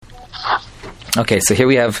Okay, so here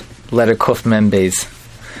we have letter Kuf Mem Beis.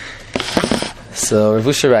 So Rav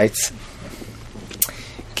Usha writes,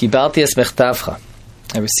 Kibalti es mechtavcha.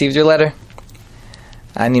 I received your letter.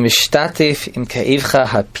 Ani mishtatif im kaivcha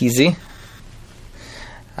hapizi.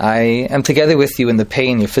 I am together with you in the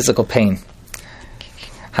pain, your physical pain.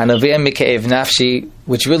 Hanaveh mika'ev nafshi,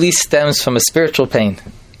 which really stems from a spiritual pain.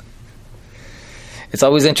 It's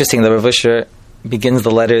always interesting that Rav Usha begins the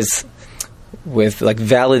letters with like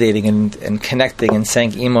validating and connecting and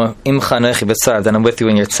saying imcha nechi b'tzar, that I'm with you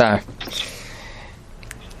in your tzar.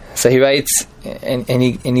 So he writes, and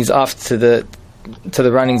he's off to the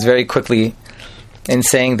runnings very quickly, in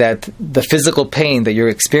saying that the physical pain that you're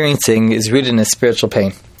experiencing is rooted in a spiritual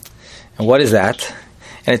pain. And what is that?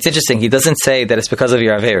 And it's interesting, he doesn't say that it's because of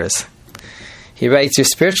your averas. He writes, your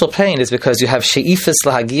spiritual pain is because you have she'ifas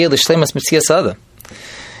lahagiyah l'shleimas mitzias adam.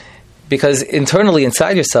 Because internally,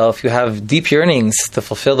 inside yourself, you have deep yearnings to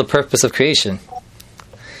fulfill the purpose of creation,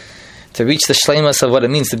 to reach the shleimas of what it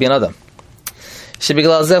means to be an adam. For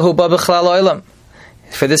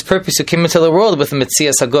this purpose, you came into the world with a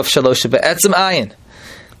mitzias haguf shalosh be'etzem ayin.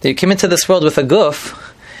 That you came into this world with a guf,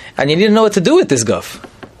 and you need to know what to do with this guf.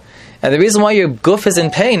 And the reason why your guf is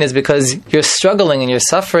in pain is because you're struggling and you're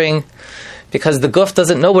suffering, because the guf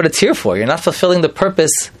doesn't know what it's here for. You're not fulfilling the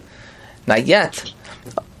purpose, not yet,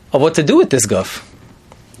 of what to do with this guf.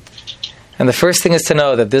 And the first thing is to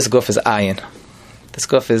know that this guf is ayin. This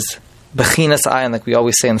guf is bechinas ayin, like we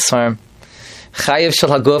always say in the Svarim. Chayev shel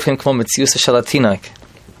haguf im kmo mitzius shel hatinak.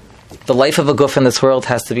 The life of a guf in this world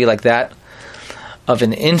has to be like that of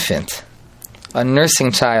an infant, a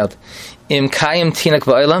nursing child. Im kayim tinak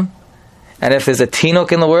ba'olam, and if there's a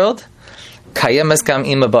tinok in the world, kayem eskam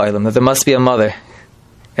ima ba'olam, that there must be a mother.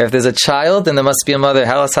 If there's a child, then there must be a mother.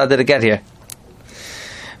 How did it get here?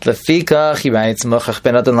 Lefikach, he writes, mochach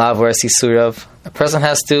ben adon la'avor sisurav. A person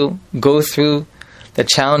has to go through the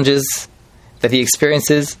challenges that he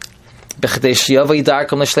experiences in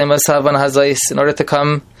order to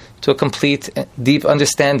come to a complete, deep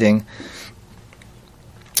understanding,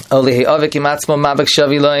 and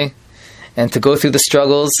to go through the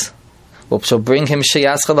struggles which shall bring him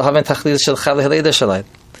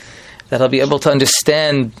that he'll be able to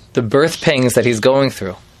understand the birth pangs that he's going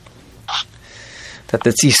through. That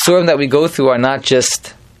the yisurim that we go through are not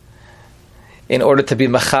just in order to be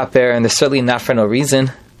machaper, and they're certainly not for no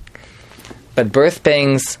reason, but birth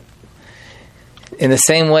pangs, in the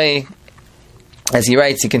same way, as he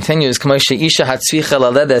writes, he continues, a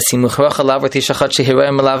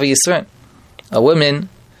woman,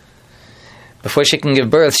 before she can give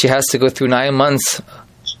birth, she has to go through 9 months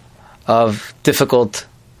of difficult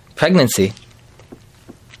pregnancy.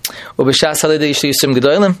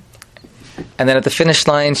 And then at the finish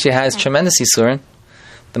line, she has tremendous yisurin,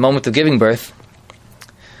 the moment of giving birth.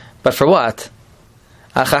 But for what?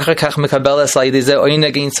 When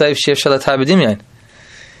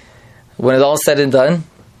it's all said and done,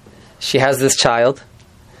 she has this child,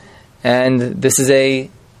 and this is a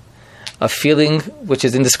feeling which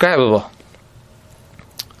is indescribable.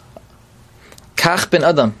 Kach ben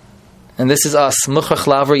Adam, and this is us. Muchach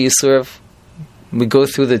laver yisurav. We go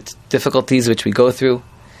through the difficulties which we go through.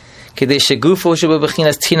 In order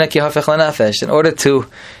to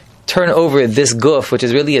turn over this guf, which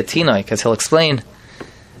is really a tinaik, as he'll explain,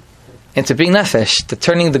 into being nefesh, to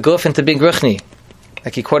turning the guf into being ruchni,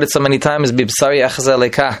 like he quoted so many times, bibsari achza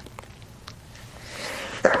leika.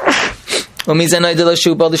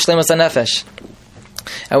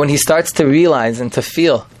 And when he starts to realize and to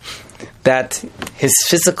feel that his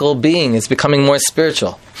physical being is becoming more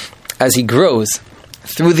spiritual as he grows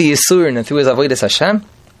through the yisurin and through his avodas Hashem,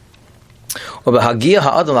 and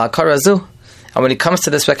when he comes to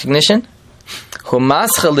this recognition,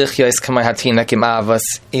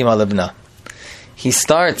 he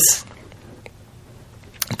starts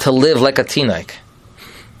to live like a tinaik,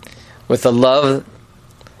 with the love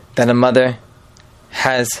that a mother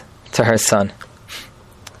has to her son.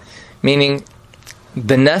 Meaning,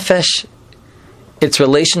 the nefesh, its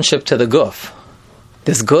relationship to the guf,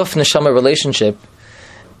 this guf neshama relationship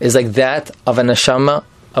is like that of a neshama,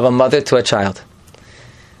 of a mother to a child.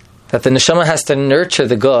 That the neshama has to nurture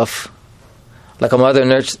the guf like a mother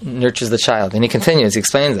nurtures the child. And he continues, he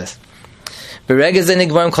explains this.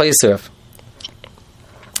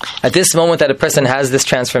 At this moment that a person has this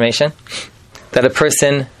transformation, that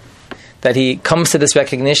he comes to this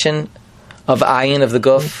recognition of ayin, of the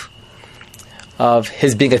guf, of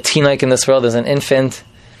his being a tinaik in this world as an infant,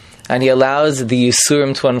 and he allows the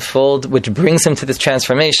yisurim to unfold, which brings him to this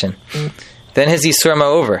transformation. Then his yisurim are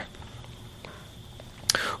over.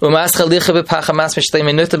 And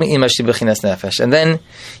then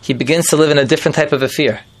he begins to live in a different type of a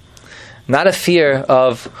fear. Not a fear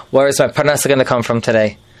of where is my parnasa going to come from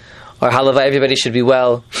today, or halavai everybody should be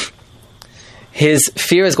well. His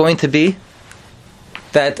fear is going to be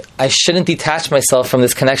that I shouldn't detach myself from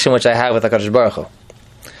this connection which I have with HaKadosh Baruch Hu.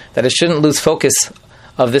 That I shouldn't lose focus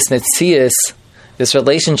of this metzius, this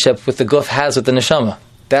relationship with the guf has with the neshama.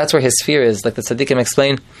 That's where his fear is. Like the tzaddikim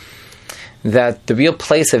explain, that the real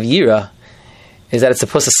place of yira is that it's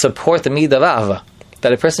supposed to support the midah of ahava.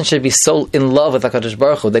 That a person should be so in love with HaKadosh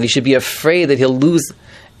Baruch Hu that he should be afraid that he'll lose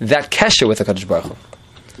that kesher with HaKadosh Baruch Hu.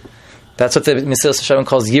 That's what the Mesilas Yesharim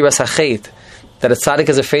calls yiras hachet. That a tzaddik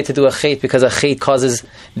is afraid to do a chet because a chet causes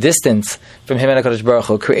distance from him and HaKadosh Baruch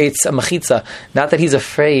Hu, creates a machitza. Not that he's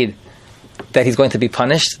afraid that he's going to be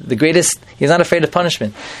punished. He's not afraid of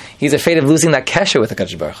punishment. He's afraid of losing that kesher with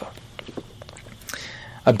HaKadosh Baruch Hu.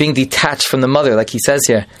 Of being detached from the mother, like he says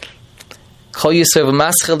here. A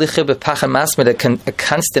constant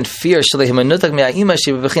fear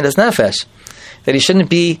that he shouldn't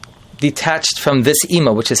be detached from this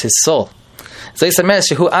ima, which is his soul. There's a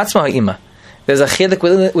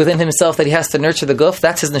chilek within himself that he has to nurture the guf.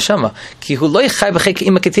 That's his neshama.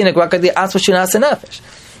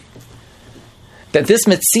 That this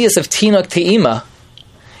metzias of tinok te'ima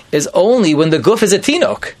is only when the guf is a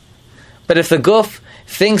tinok. But if the guf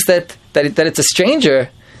thinks that it's a stranger,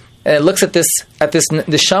 and it looks at this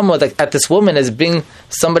neshama, at this woman as being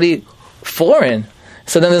somebody foreign,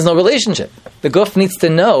 so then there's no relationship. The guf needs to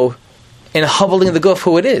know, in humbling the guf,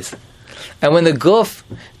 who it is. And when the guf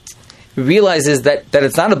realizes that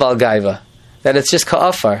it's not a bal gaiva, that it's just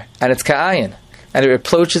ka'afar, and it's ka'ayin, and it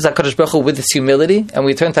approaches HaKadosh Baruch Hu with this humility, and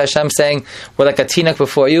we turn to Hashem saying, we're like a tinok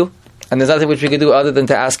before you, and there's nothing which we can do other than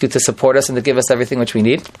to ask you to support us and to give us everything which we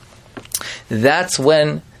need. That's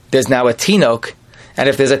when there's now a tinok, and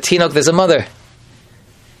if there's a tinok, there's a mother.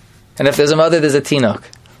 And if there's a mother, there's a tinok.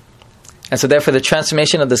 And so therefore the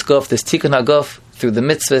transformation of this guf, this tikkun haguf, through the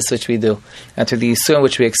mitzvahs which we do, and through the yisurim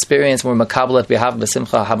which we experience, more makabalat bihav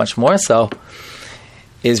b'simcha, how much more so,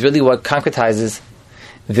 is really what concretizes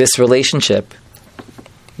this relationship,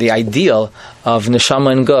 the ideal of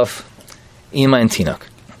neshama and guf, ima and tinok.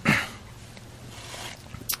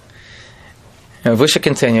 And Rav Usha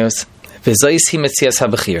continues, V'zois hi metzias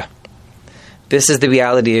ha-bechira. This is the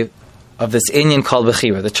reality of this inyan called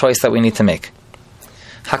bechira, the choice that we need to make.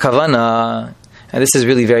 Hakavana, and this is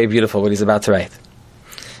really very beautiful what he's about to write.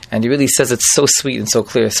 And he really says it's so sweet and so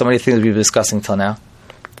clear, so many things we've been discussing till now.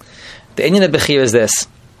 The inyan of bechira is this: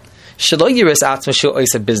 Shelo yiras atzma shu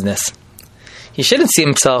ois a business. He shouldn't see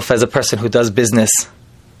himself as a person who does business,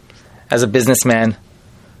 as a businessman,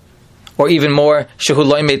 or even more, shehu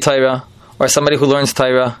loymei Torah, or somebody who learns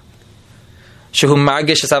Torah. Shehu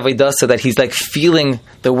margish es avodah, so that he's like feeling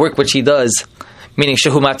the work which he does, meaning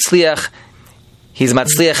shehu matzliach, he's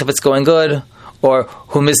matzliach if it's going good, or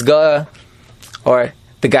hu misgah, or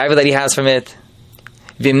the gaiva that he has from it,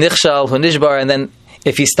 vim nichshal, hu nishbar, and then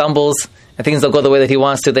if he stumbles and things don't go the way that he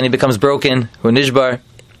wants to, then he becomes broken, hu nishbar.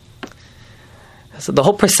 So the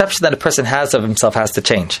whole perception that a person has of himself has to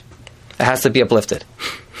change. It has to be uplifted.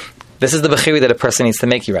 This is the bechiri that a person needs to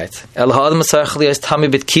make, he writes. That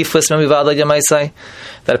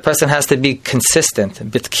a person has to be consistent,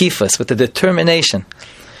 bitkifus, with the determination,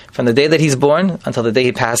 from the day that he's born until the day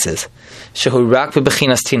he passes. Shehu rak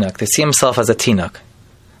v'bechinas tinok, to see himself as a tinok.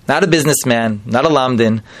 Not a businessman, not a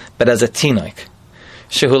lamdin, but as a tinok.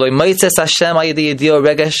 Shehu lo moitzes Hashem al yedei yediyah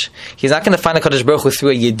regesh. He's not going to find a Kadosh Baruch Hu through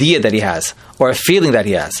a yediyah that he has, or a feeling that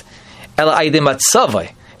he has. Ela ayidei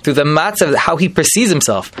matzavai, through the matzah of how he perceives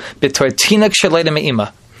himself, that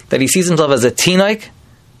he sees himself as a tinok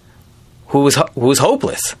who's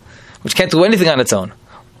hopeless, which can't do anything on its own.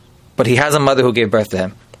 But he has a mother who gave birth to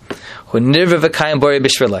him.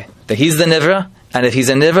 That he's the nivra, and if he's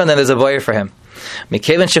a nivra, then there's a boyer for him.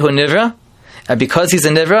 And because he's a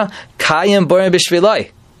nivra,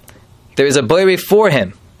 there is a boyer for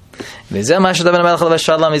him. He's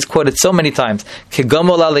quoted so many times, that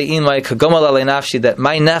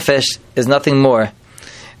my nefesh is nothing more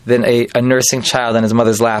than a nursing child in his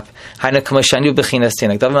mother's lap. David Melech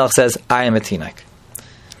says, I am a tinak.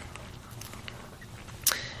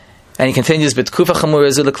 And he continues, in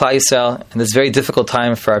this very difficult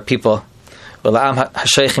time for our people,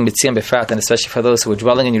 and especially for those who are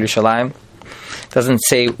dwelling in Yerushalayim. It doesn't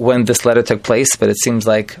say when this letter took place, but it seems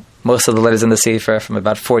like most of the letters in the Sefer from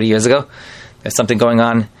about 40 years ago. There's something going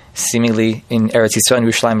on, seemingly, in Eretz Yisrael and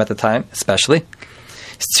Yerushalayim at the time, especially.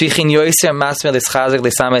 We need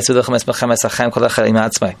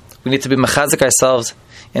to be mechazik ourselves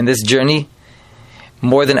in this journey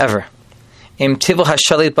more than ever. To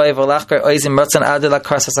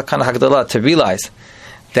realize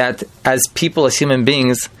that as people, as human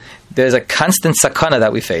beings, there's a constant sakana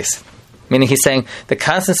that we face. Meaning he's saying the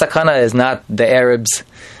constant sakana is not the Arabs,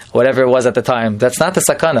 whatever it was at the time. That's not the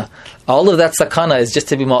sakana. All of that sakana is just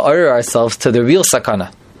to be ma'arer ourselves to the real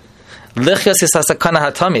sakana. Lichyas is sakana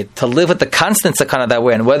hatamid, to live with the constant sakana that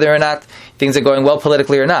we're in, whether or not things are going well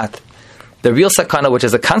politically or not. The real sakana, which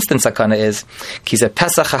is a constant sakana, is that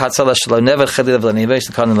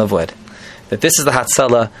this is the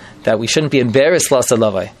hatzalah that we shouldn't be embarrassed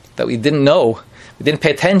that we didn't know, we didn't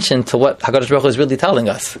pay attention to what HaKadosh Baruch Hu is really telling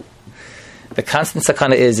us. The constant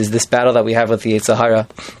sakana is this battle that we have with the Yetzer Hara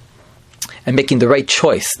and making the right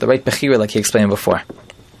choice, the right bechira, like he explained before.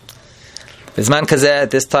 Bizman kazeh,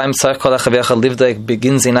 at this time,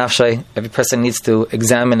 every person needs to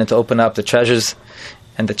examine and to open up the treasures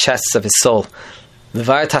and the chests of his soul. To be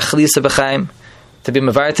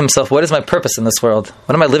mevaret himself, what is my purpose in this world?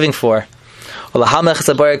 What am I living for? And to crown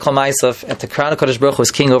HaKadosh Baruch Hu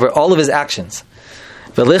as king over all of his actions.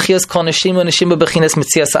 And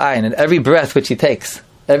every breath which he takes,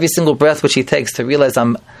 every single breath which he takes, to realize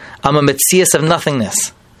I'm a metzias of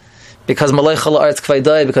nothingness. Because Malay Chala Arts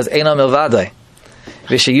Kvaidai, because Eina Milvadai.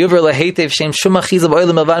 And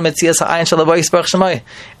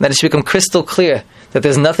that it should become crystal clear that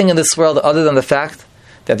there's nothing in this world other than the fact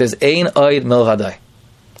that there's Ein Oid Milvadai.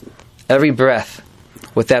 Every breath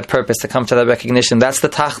with that purpose, to come to that recognition. That's the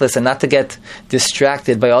tachlis, and not to get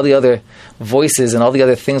distracted by all the other voices and all the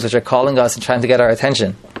other things which are calling us and trying to get our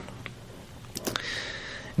attention.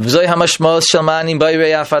 And this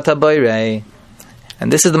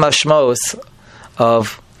is the mashmos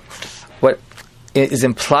of what is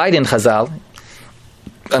implied in Chazal.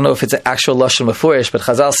 I don't know if it's an actual lashon mefurish, but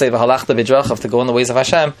Chazal say v'halachta v'drachav, to go in the ways of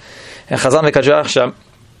Hashem. And Chazal mekadrach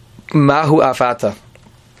mahu afata.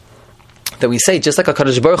 That we say, just like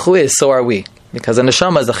HaKadosh Baruch Hu is, so are we. Because the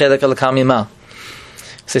neshama is the chedek elokam yima.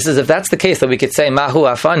 So he says, if that's the case, that we could say mahu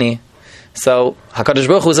afani, so HaKadosh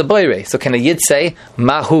Baruch Hu is a boire. So can a yid say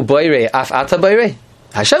mahu boire af ata boire?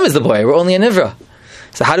 Hashem is the boire. We're only a nivra.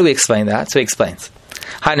 So how do we explain that? So he explains.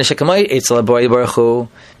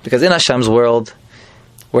 Because in Hashem's world,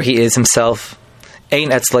 where He is Himself, by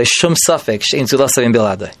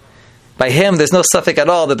Him there's no suffix at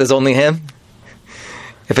all that there's only Him.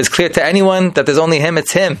 If it's clear to anyone that there's only Him,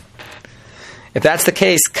 it's Him. If that's the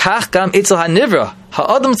case,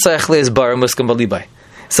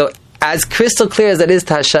 so as crystal clear as that is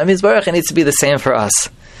to Hashem Yisbarach, it needs to be the same for us.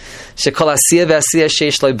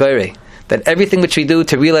 That everything which we do,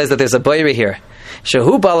 to realize that there's a boire here.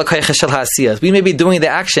 We may be doing the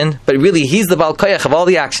action, but really He's the Baal Koyach of all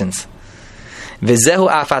the actions. That's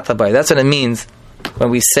what it means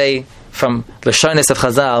when we say from Lashonis of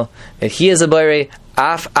Chazal that He is a boire,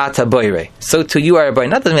 af ata boire. So too you are a boire.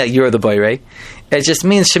 Not that you're the boire. It just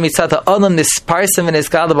means shemitzata olam nisparsim and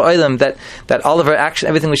iskal ba'olam, that all of our action,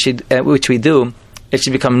 everything which we do, it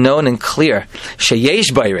should become known and clear.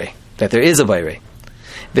 Sheyesh boire, that there is a boire.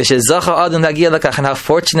 V'shezacha adam hagia lakach, and how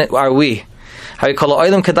fortunate are we? How we call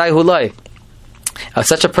olam kadai hulai.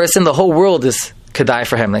 Such a person, the whole world is kedai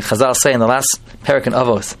for him, like Chazal say in the last parak in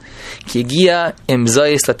Avos.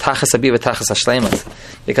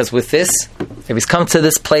 Because with this, if he's come to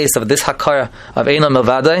this place of this hakara of Eina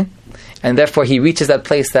Milvadai, and therefore he reaches that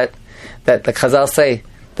place that like Chazal say,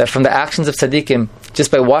 that from the actions of tzaddikim,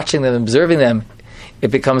 just by watching them, observing them, it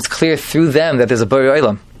becomes clear through them that there's a Borei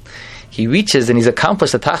Olam. He reaches and he's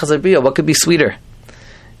accomplished the Tachas Abriya. What could be sweeter?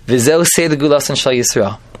 V'zeu say the Gulas and Shal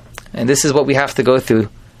Yisrael. And this is what we have to go through.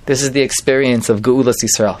 This is the experience of Geulas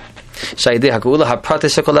Yisrael.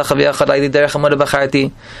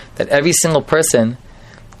 That every single person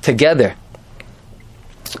together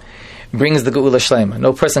brings the Geula Shlema.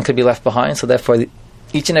 No person could be left behind, so therefore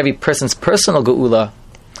each and every person's personal Geula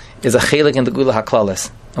is a chelik in the Geula HaKlalis.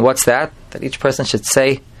 And what's that? That each person should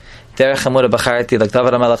say, Derech Emunah B'charti, like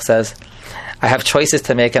David HaMelech says, I have choices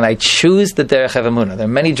to make and I choose the Derech Emunah. There are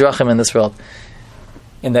many drachim in this world.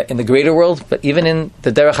 In the greater world, but even in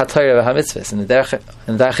the Derech HaTorah HaMitzvahs, in the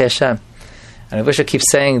Derech Hashem. And I wish I keep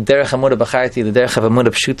saying Derech Emunah B'charti, the Derech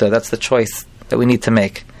Emunah Pshuta. That's the choice that we need to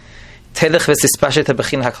make. And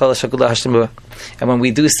when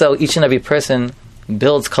we do so, each and every person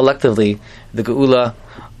builds collectively the Geula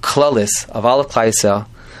Klalis of all of Klal Yisrael,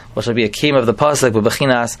 which will be a key of the pasuk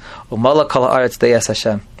B'Bechinas Umala Kol Haaretz Deyas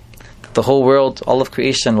Hashem. That the whole world, all of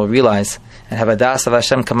creation, will realize and have a das of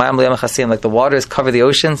Hashem Kamayim L'Yam Chasim, like the waters cover the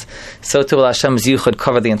oceans, so too will Hashem's Yichud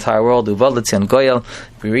cover the entire world. Uval L'Tzion Goyel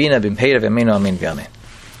B'Rina B'Mpeira V'Aminu Amin V'Amin.